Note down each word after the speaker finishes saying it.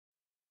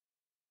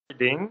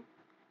starting,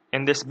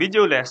 in this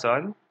video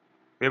lesson,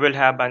 we will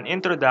have an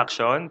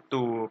introduction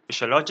to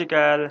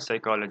physiological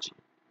psychology.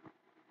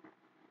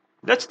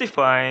 Let's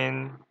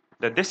define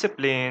the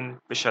discipline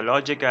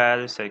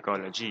physiological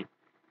psychology.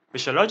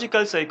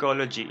 Physiological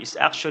psychology is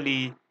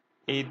actually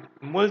a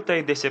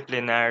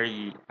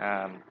multidisciplinary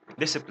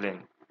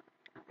discipline.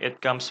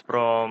 It comes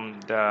from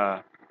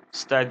the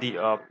study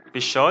of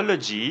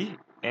physiology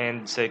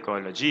and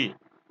psychology.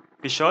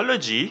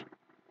 Physiology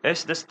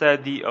is the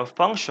study of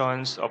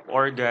functions of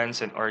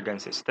organs and organ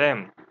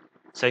system.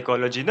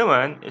 Psychology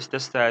naman is the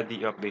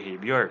study of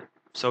behavior.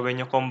 So when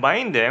you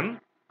combine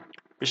them,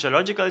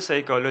 physiological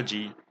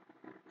psychology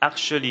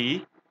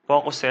actually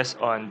focuses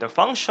on the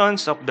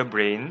functions of the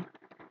brain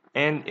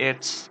and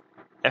its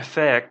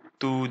effect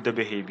to the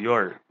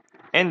behavior,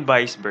 and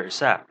vice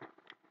versa.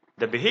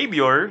 The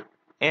behavior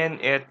and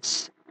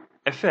its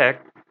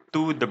effect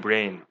to the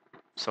brain.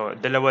 So,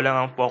 dalawa lang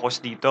ang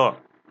focus dito.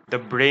 The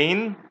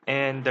brain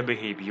and the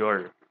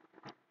behavior.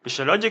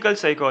 Physiological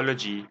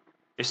psychology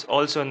is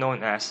also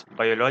known as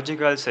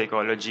biological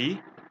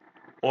psychology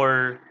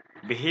or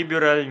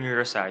behavioral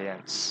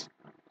neuroscience.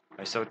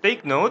 Okay, so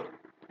take note,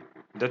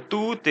 the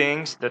two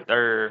things that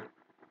are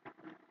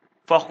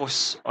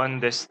focused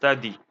on this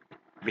study,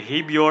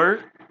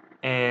 behavior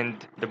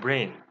and the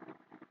brain.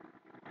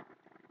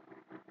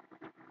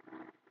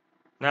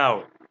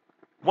 Now,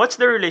 what's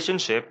the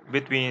relationship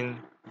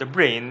between the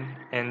brain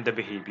and the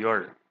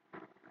behavior?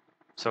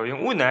 So,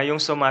 yung una, yung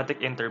somatic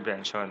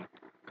intervention.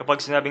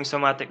 Kapag sinabing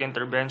somatic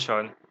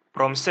intervention,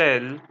 from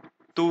cell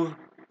to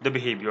the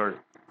behavior.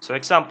 So,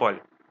 example,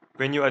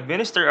 when you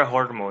administer a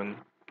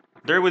hormone,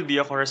 there will be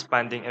a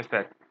corresponding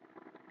effect.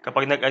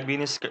 Kapag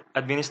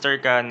nag-administer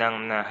ka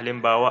ng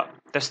halimbawa,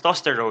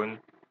 testosterone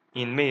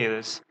in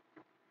males,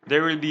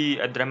 there will be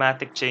a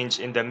dramatic change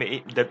in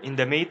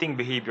the mating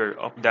behavior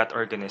of that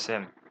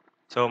organism.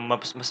 So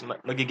mas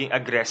magiging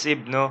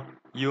aggressive no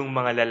yung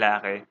mga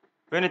lalaki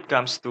when it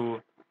comes to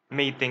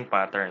mating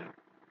pattern.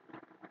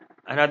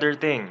 Another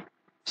thing,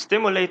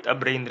 stimulate a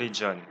brain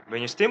region. When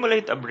you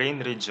stimulate a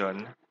brain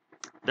region,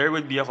 there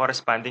would be a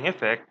corresponding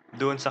effect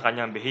doon sa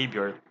kanyang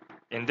behavior.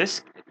 In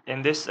this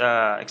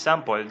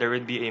example, there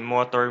would be a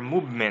motor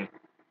movement.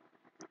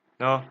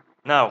 No?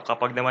 Now,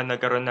 kapag naman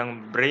nagkaroon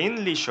ng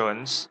brain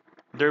lesions,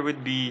 there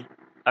would be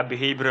a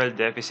behavioral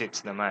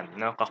deficits naman,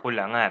 no?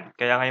 Kakulangan.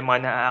 Kaya nga yung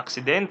mga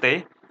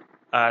naaaksidente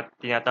at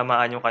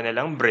tinatamaan yung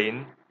kanilang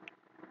brain,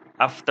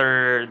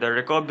 after the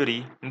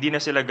recovery, hindi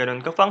na sila ganun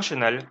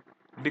ka-functional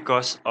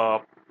because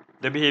of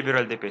the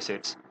behavioral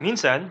deficits.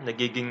 Minsan,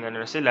 nagiging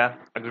ano na sila,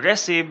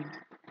 aggressive,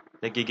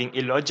 nagiging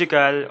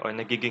illogical, or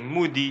nagiging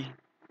moody,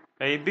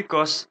 ay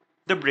because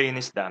the brain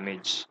is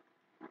damaged.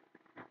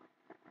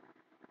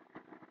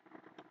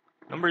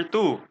 Number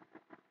 2,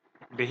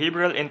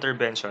 behavioral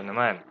intervention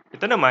naman.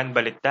 Ito naman,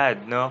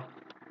 baliktad, no?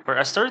 For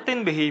a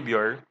certain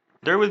behavior,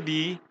 there will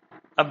be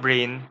a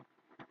brain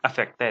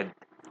affected.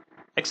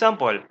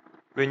 Example,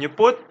 when you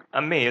put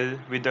a male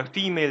with a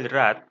female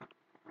rat,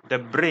 the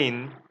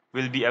brain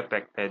will be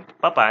affected.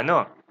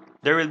 Paano?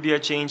 There will be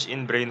a change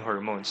in brain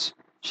hormones.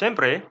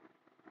 Siyempre,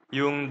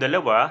 yung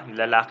dalawa,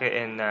 lalaki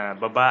and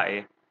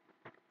babae,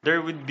 there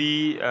would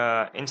be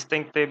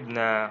instinctive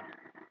na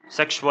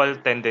sexual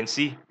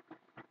tendency.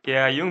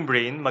 Kaya yung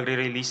brain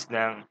magre-release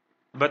ng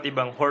iba't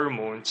ibang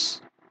hormones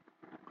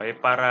okay,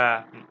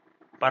 para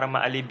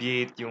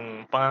ma-alleviate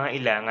yung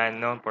pangangailangan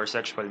no, for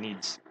sexual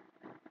needs.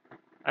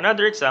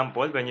 Another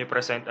example, when you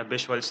present a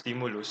visual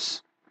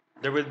stimulus,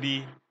 there will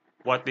be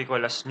what we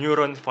call as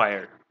neuron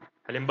fire.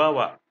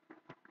 Halimbawa,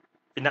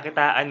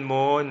 pinakitaan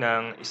mo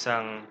ng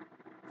isang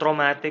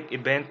traumatic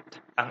event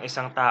ang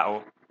isang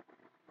tao,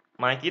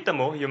 makikita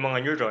mo yung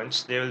mga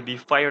neurons, they will be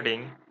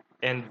firing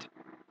and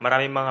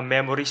maraming mga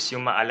memories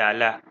yung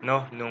maalala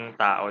no, nung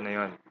tao na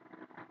yon.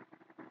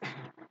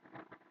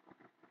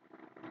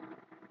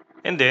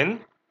 And then,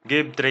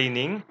 give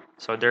training,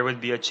 so there will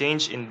be a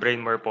change in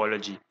brain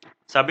morphology.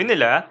 Sabi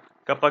nila,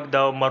 kapag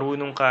daw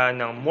marunong ka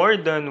ng more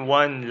than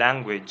one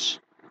language,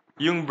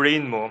 yung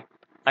brain mo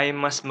ay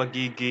mas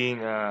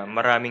magiging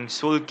maraming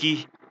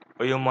sulki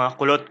o yung mga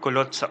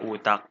kulot-kulot sa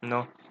utak,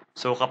 no?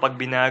 So kapag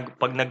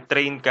pag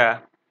nag-train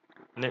ka,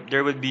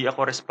 there will be a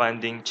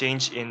corresponding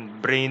change in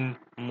brain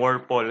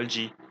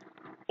morphology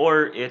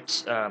or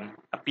its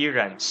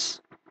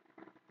appearance.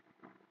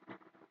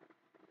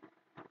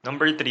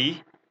 Number 3,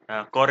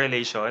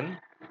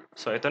 correlation.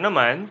 So ito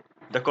naman,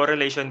 the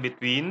correlation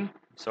between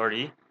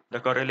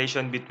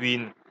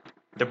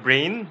the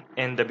brain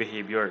and the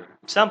behavior.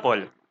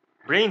 Example,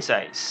 brain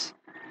size.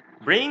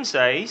 Brain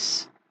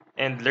size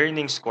and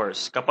learning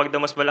scores. Kapag daw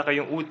mas malaki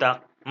yung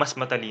utak, mas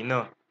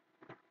matalino.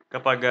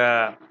 Kapag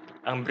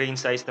ang brain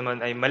size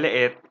naman ay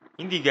maliit,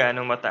 hindi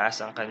gaanong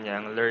mataas ang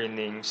kanyang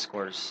learning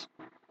scores.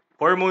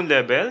 Hormone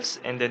levels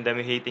and then the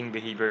mating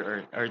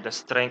behavior or the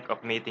strength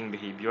of mating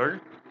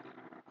behavior.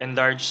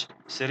 Enlarged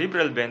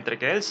cerebral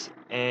ventricles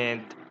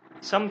and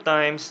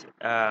sometimes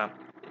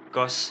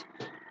cause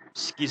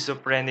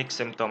schizophrenic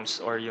symptoms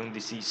or yung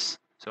disease.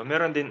 So,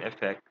 meron din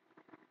effect.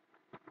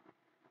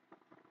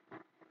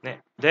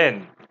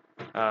 Then,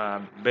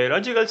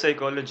 Biological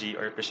psychology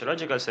or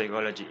physiological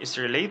psychology is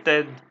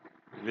related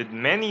with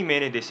many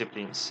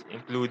disciplines,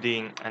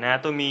 including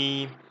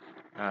anatomy,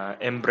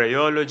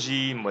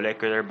 embryology,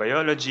 molecular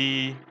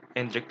biology,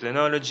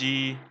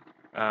 endocrinology,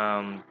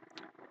 um,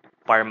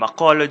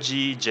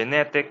 pharmacology,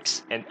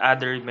 genetics, and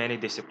other many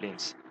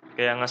disciplines.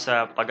 Kaya nga sa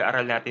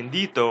pag-aaral natin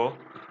dito,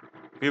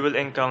 we will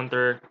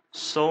encounter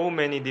so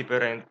many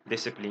different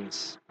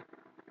disciplines.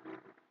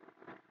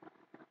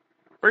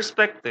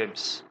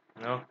 Perspectives,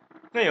 no?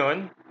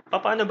 Ngayon,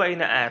 paano ba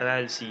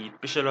inaaral si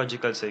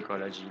physiological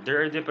psychology?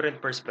 There are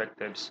different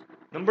perspectives.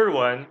 Number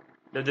one,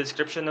 the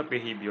description of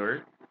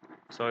behavior.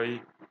 So,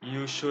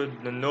 you should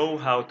know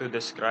how to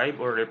describe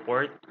or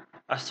report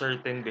a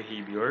certain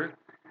behavior.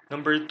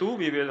 Number two,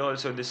 we will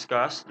also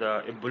discuss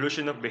the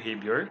evolution of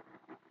behavior.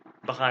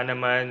 Baka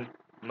naman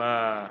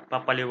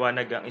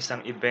mapapaliwanag ang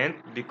isang event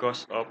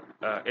because of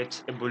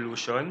its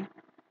evolution.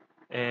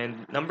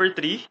 And number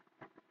three,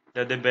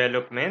 the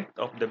development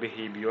of the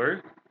behavior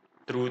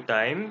through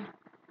time,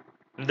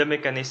 the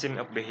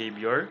mechanism of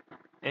behavior,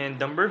 and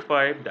number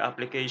five, the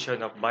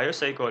application of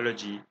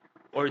biopsychology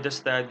or the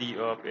study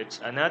of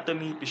its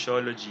anatomy,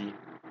 physiology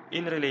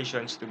in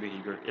relations to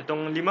behavior.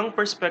 Itong limang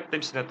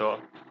perspectives na to,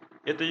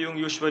 ito yung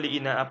usually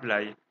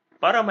ina-apply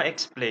para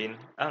ma-explain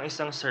ang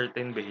isang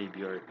certain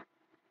behavior.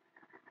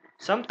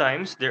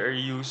 Sometimes, they are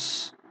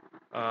used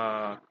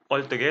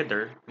all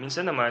together.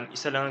 Minsan naman,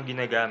 isa lang ang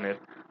ginagamit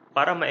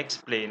para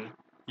ma-explain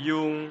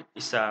yung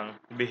isang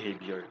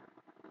behavior.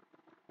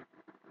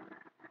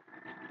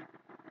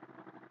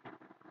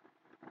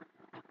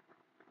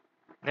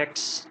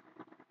 Next,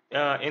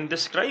 in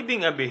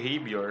describing a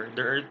behavior,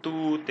 there are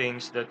two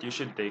things that you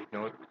should take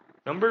note.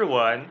 Number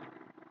one,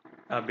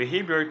 a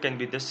behavior can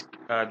be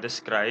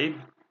described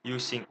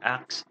using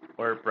acts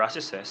or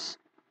processes.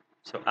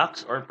 So,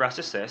 acts or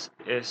processes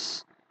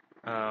is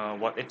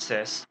what it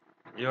says.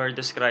 You are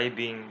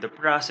describing the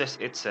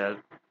process itself.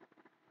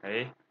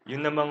 Okay?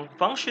 Yung namang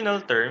functional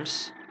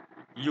terms,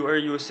 you are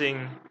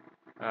using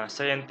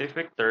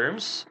scientific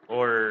terms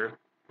or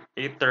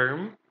a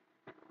term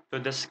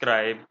to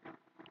describe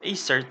a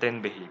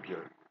certain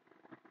behavior.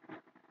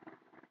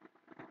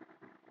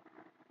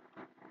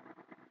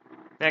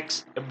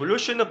 Next,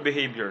 evolution of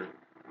behavior.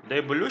 The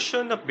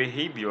evolution of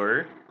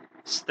behavior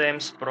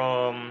stems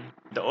from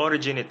the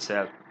origin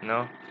itself,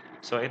 no?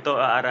 So ito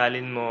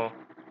aaralin mo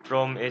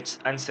from its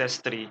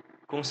ancestry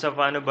kung sa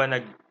paano ba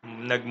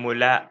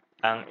nagmula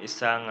ang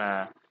isang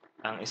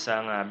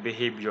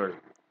behavior.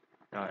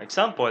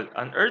 Example,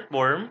 an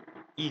earthworm,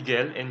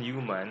 eagle, and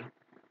human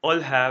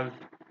all have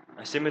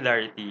a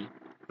similarity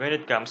when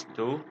it comes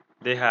to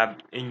they have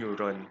a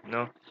neuron,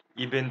 no?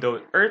 Even though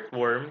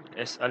earthworm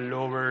is a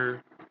lower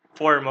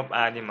form of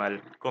animal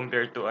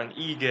compared to an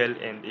eagle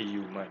and a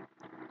human.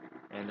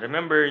 And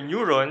remember,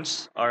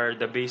 neurons are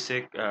the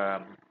basic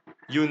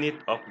unit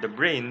of the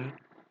brain.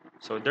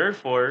 So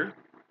therefore,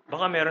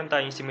 baka meron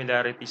tayong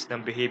similarities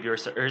ng behavior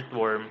sa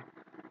earthworm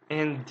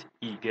and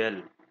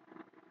eagle.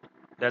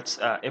 That's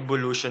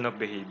evolution of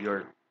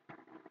behavior.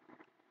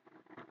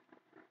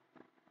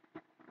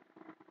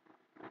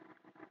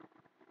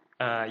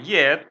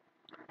 Yet,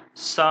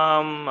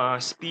 some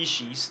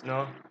species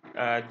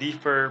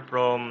differ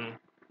from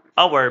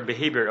our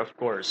behavior, of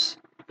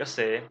course,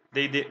 kasi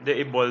they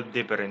evolve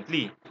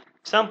differently.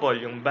 Example,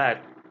 yung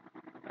bat.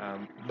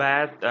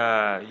 Bat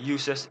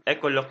uses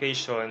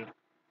echolocation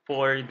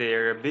for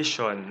their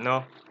vision,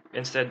 no?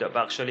 Instead of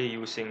actually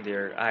using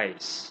their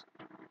eyes.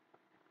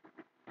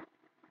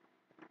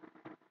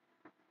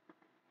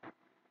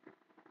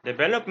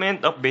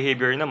 Development of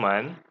behavior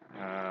naman,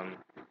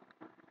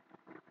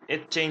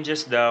 it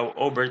changes daw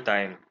over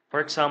time. For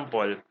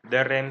example,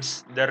 the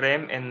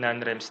REM and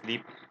non-REM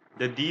sleep,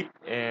 the deep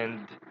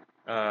and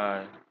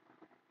uh,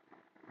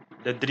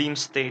 the dream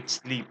state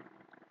sleep.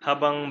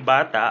 Habang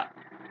bata,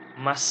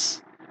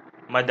 mas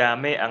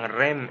madami ang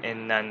REM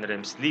and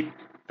non-REM sleep.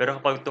 Pero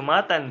kapag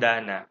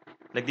tumatanda na,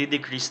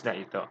 nagdi-decrease na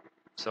ito.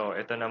 So,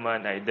 ito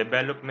naman ay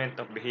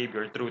development of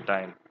behavior through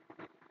time.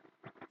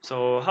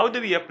 So, how do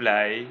we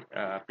apply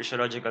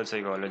physiological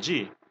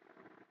psychology?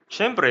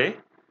 Siyempre,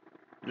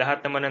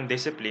 lahat naman ng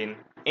discipline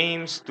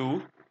aims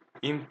to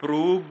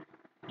improve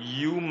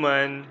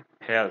human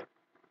health,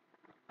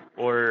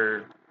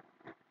 or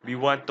we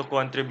want to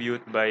contribute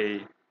by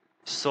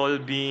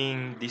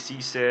solving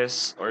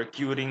diseases or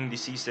curing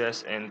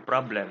diseases and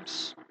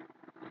problems.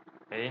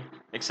 Okay?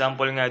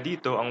 Example nga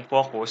dito, ang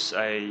focus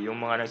ay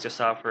yung mga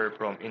nagsasuffer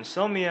from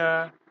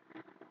insomnia,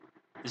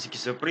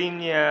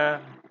 schizophrenia,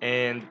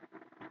 and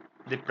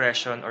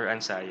depression or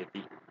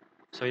anxiety.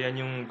 So yan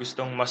yung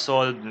gustong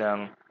ma-solve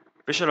ng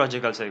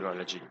physiological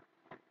psychology.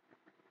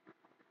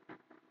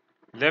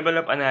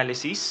 Level of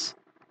analysis.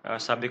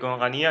 Sabi ko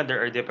kanina, there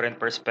are different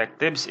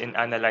perspectives in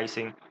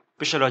analyzing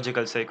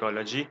physiological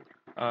psychology.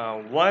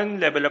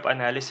 One level of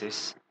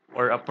analysis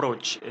or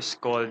approach is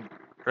called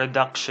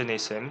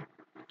reductionism.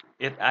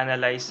 It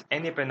analyzes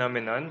any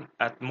phenomenon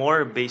at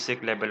more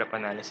basic level of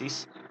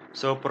analysis.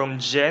 So from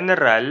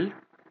general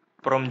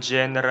from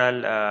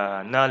general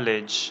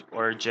knowledge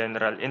or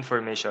general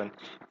information,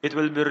 it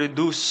will be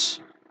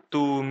reduced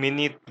to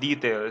minute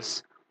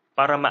details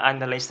para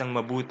ma-analyze ng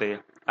mabuti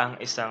ang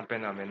isang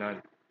phenomenon.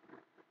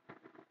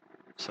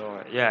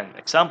 So, yan.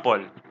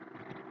 Example,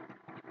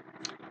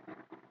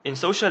 in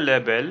social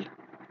level,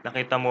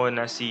 nakita mo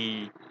na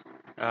si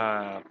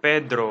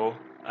Pedro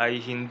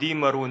ay hindi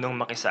marunong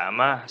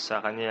makisama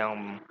sa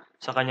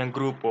kanyang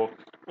grupo,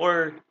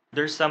 or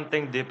there's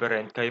something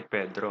different kay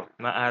Pedro.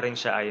 Maaring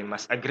siya ay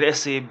mas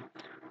aggressive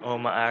o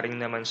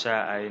maaring naman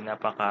siya ay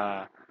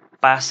napaka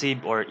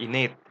passive or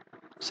innate.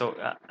 So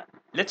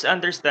let's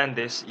understand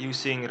this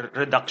using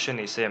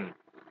reductionism.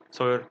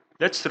 So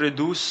let's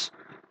reduce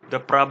the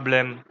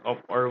problem of,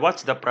 or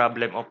what's the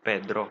problem of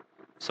Pedro.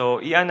 So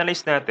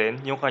i-analyze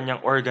natin yung kanyang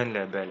organ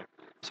level.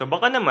 So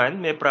baka naman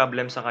may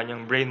problem sa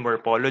kanyang brain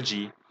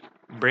morphology,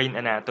 brain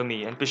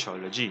anatomy, and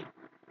physiology.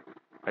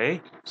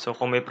 Okay? So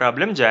kung may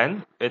problem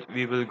dyan,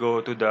 we will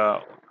go to the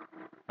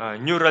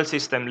neural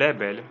system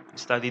level,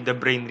 study the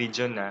brain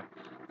region na.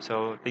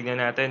 So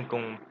tignan natin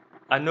kung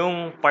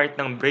anong part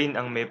ng brain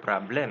ang may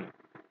problem.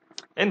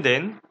 And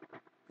then,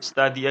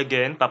 study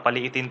again,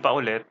 papaliitin pa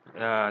ulit,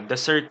 the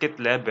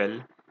circuit level,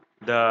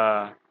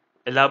 the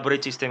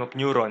elaborate system of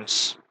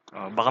neurons.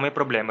 Baka may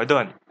problema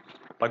doon.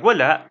 Pag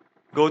wala,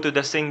 go to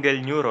the single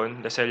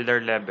neuron, the cellular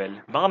level.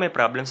 Baka may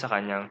problem sa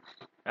kanyang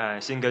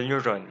single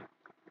neuron.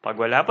 Pag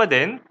wala pa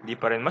din, di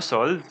pa rin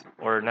ma-solve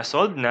or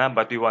na-solve na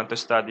but we want to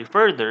study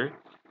further,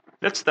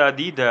 let's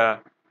study the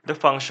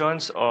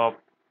functions of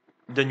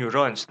the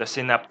neurons, the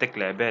synaptic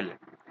level.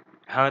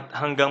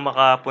 Hanggang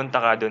makapunta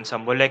ka doon sa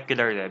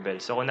molecular level.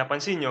 So kung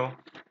napansin nyo,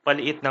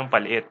 paliit ng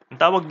paliit. Ang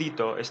tawag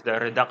dito is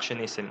the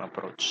reductionism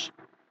approach.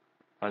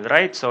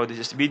 Alright, so this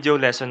is video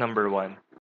lesson number 1.